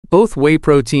Both whey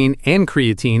protein and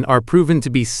creatine are proven to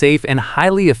be safe and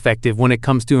highly effective when it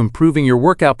comes to improving your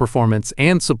workout performance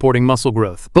and supporting muscle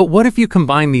growth. But what if you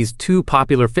combine these two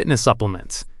popular fitness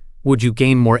supplements? Would you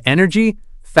gain more energy,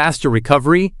 faster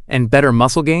recovery, and better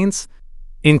muscle gains?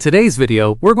 In today's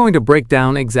video, we're going to break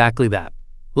down exactly that.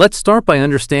 Let's start by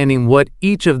understanding what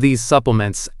each of these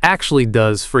supplements actually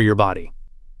does for your body.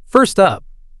 First up,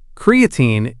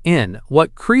 creatine.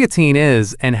 What creatine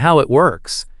is and how it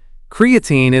works.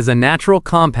 Creatine is a natural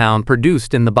compound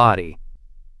produced in the body.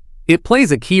 It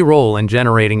plays a key role in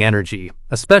generating energy,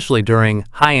 especially during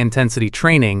high-intensity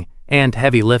training and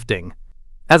heavy lifting.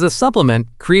 As a supplement,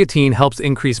 creatine helps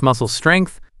increase muscle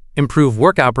strength, improve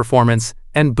workout performance,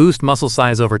 and boost muscle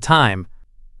size over time.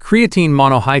 Creatine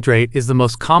monohydrate is the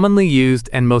most commonly used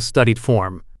and most studied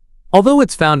form. Although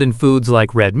it's found in foods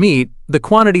like red meat, the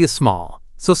quantity is small.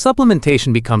 So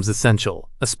supplementation becomes essential,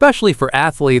 especially for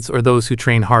athletes or those who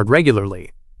train hard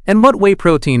regularly. And what whey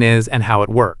protein is and how it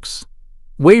works.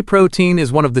 Whey protein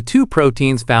is one of the two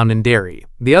proteins found in dairy,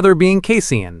 the other being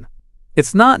casein.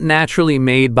 It's not naturally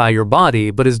made by your body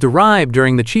but is derived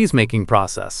during the cheese-making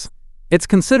process. It's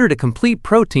considered a complete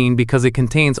protein because it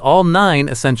contains all 9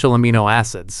 essential amino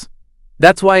acids.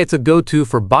 That's why it's a go-to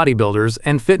for bodybuilders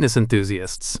and fitness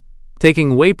enthusiasts.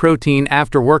 Taking whey protein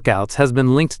after workouts has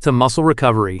been linked to muscle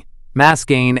recovery, mass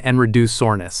gain, and reduced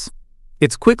soreness.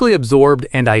 It's quickly absorbed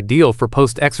and ideal for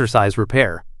post-exercise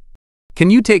repair.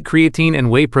 Can you take creatine and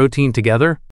whey protein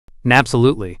together?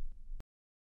 Absolutely.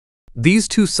 These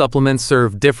two supplements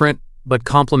serve different but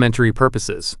complementary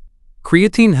purposes.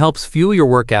 Creatine helps fuel your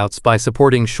workouts by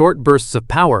supporting short bursts of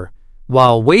power,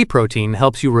 while whey protein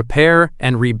helps you repair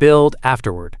and rebuild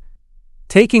afterward.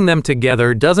 Taking them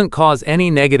together doesn't cause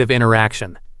any negative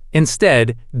interaction.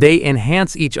 Instead, they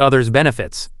enhance each other's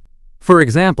benefits. For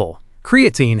example,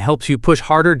 creatine helps you push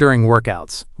harder during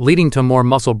workouts, leading to more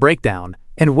muscle breakdown,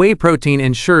 and whey protein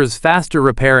ensures faster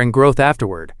repair and growth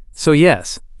afterward. So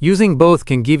yes, using both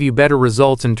can give you better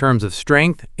results in terms of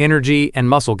strength, energy, and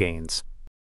muscle gains.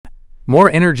 More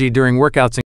energy during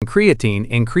workouts and creatine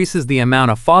increases the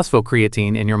amount of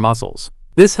phosphocreatine in your muscles.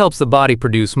 This helps the body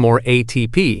produce more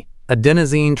ATP,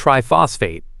 adenosine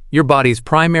triphosphate, your body's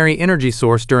primary energy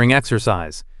source during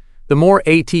exercise. The more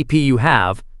ATP you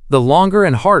have, the longer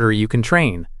and harder you can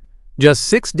train. Just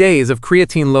 6 days of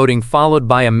creatine loading followed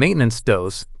by a maintenance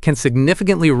dose can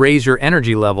significantly raise your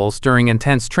energy levels during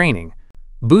intense training.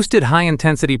 Boosted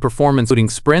high-intensity performance including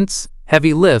sprints,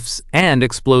 heavy lifts, and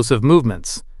explosive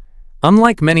movements.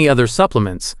 Unlike many other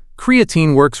supplements,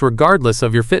 creatine works regardless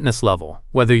of your fitness level,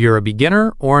 whether you're a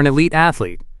beginner or an elite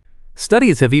athlete.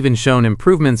 Studies have even shown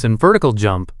improvements in vertical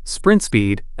jump, sprint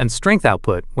speed, and strength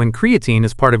output when creatine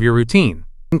is part of your routine.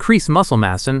 Increase muscle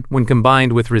mass, and when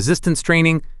combined with resistance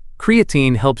training,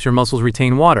 creatine helps your muscles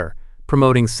retain water,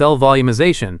 promoting cell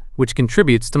volumization, which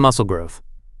contributes to muscle growth.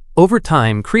 Over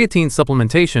time, creatine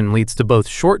supplementation leads to both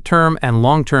short-term and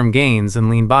long-term gains in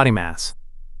lean body mass.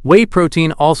 Whey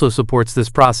protein also supports this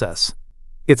process.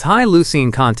 Its high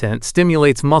leucine content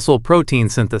stimulates muscle protein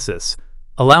synthesis,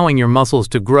 allowing your muscles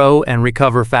to grow and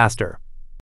recover faster.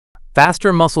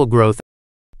 Faster muscle growth.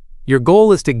 Your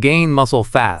goal is to gain muscle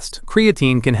fast.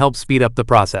 Creatine can help speed up the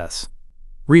process.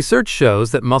 Research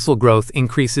shows that muscle growth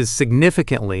increases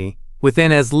significantly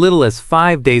within as little as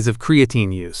 5 days of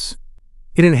creatine use.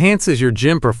 It enhances your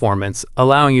gym performance,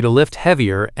 allowing you to lift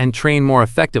heavier and train more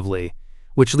effectively,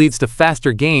 which leads to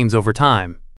faster gains over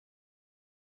time.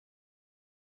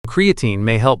 Creatine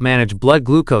may help manage blood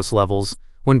glucose levels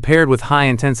when paired with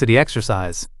high-intensity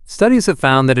exercise. Studies have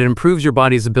found that it improves your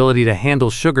body's ability to handle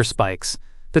sugar spikes,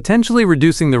 potentially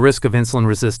reducing the risk of insulin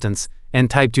resistance and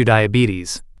type 2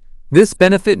 diabetes. This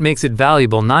benefit makes it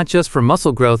valuable not just for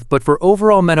muscle growth but for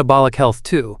overall metabolic health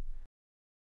too.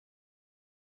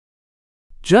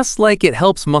 Just like it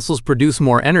helps muscles produce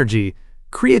more energy,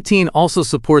 creatine also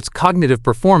supports cognitive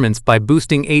performance by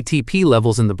boosting ATP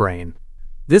levels in the brain.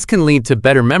 This can lead to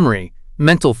better memory,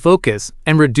 mental focus,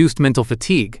 and reduced mental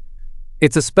fatigue.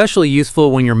 It's especially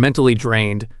useful when you're mentally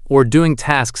drained or doing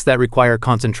tasks that require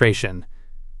concentration.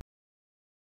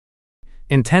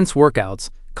 Intense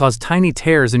workouts cause tiny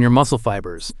tears in your muscle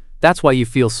fibers. That's why you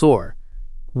feel sore.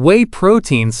 Whey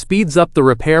protein speeds up the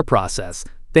repair process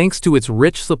thanks to its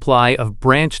rich supply of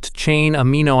branched-chain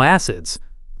amino acids,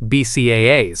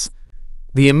 BCAAs.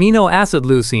 The amino acid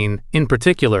leucine, in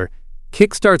particular,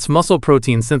 kickstarts muscle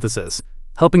protein synthesis,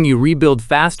 helping you rebuild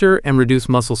faster and reduce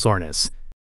muscle soreness.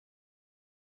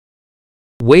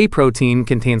 Whey protein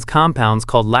contains compounds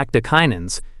called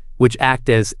lactokinins, which act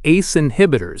as ACE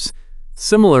inhibitors,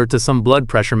 similar to some blood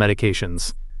pressure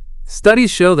medications.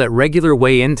 Studies show that regular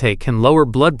whey intake can lower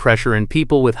blood pressure in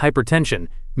people with hypertension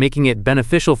making it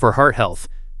beneficial for heart health,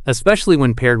 especially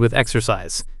when paired with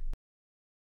exercise.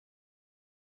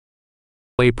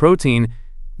 Whey protein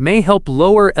may help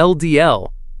lower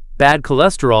LDL, bad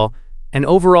cholesterol, and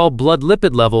overall blood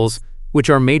lipid levels, which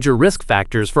are major risk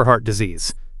factors for heart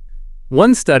disease.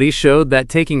 One study showed that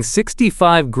taking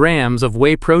 65 grams of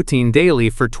whey protein daily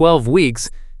for 12 weeks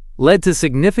led to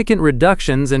significant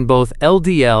reductions in both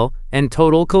LDL and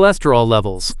total cholesterol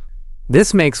levels.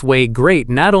 This makes whey great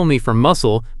not only for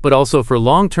muscle, but also for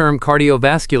long-term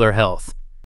cardiovascular health.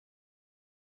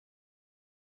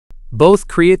 Both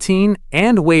creatine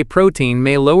and whey protein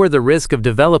may lower the risk of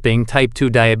developing type 2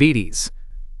 diabetes.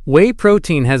 Whey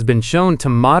protein has been shown to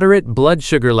moderate blood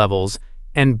sugar levels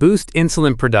and boost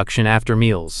insulin production after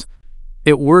meals.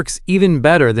 It works even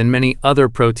better than many other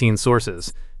protein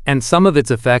sources, and some of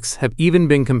its effects have even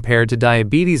been compared to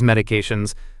diabetes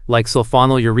medications like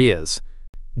sulfonylureas.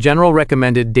 General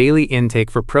recommended daily intake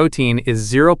for protein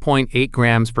is 0.8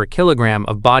 grams per kilogram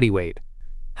of body weight.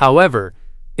 However,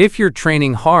 if you're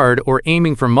training hard or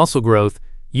aiming for muscle growth,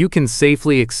 you can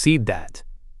safely exceed that.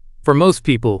 For most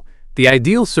people, the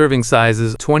ideal serving size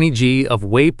is 20 g of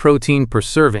whey protein per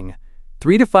serving,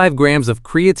 3 to 5 grams of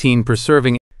creatine per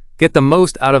serving. Get the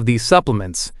most out of these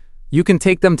supplements. You can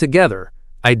take them together,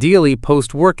 ideally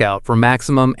post-workout for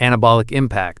maximum anabolic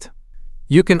impact.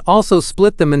 You can also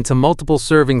split them into multiple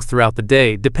servings throughout the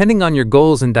day, depending on your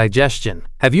goals and digestion.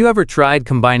 Have you ever tried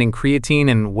combining creatine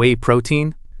and whey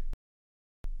protein?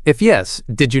 If yes,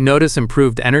 did you notice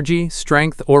improved energy,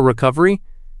 strength, or recovery?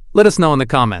 Let us know in the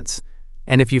comments.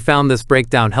 And if you found this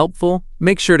breakdown helpful,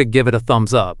 make sure to give it a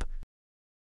thumbs up.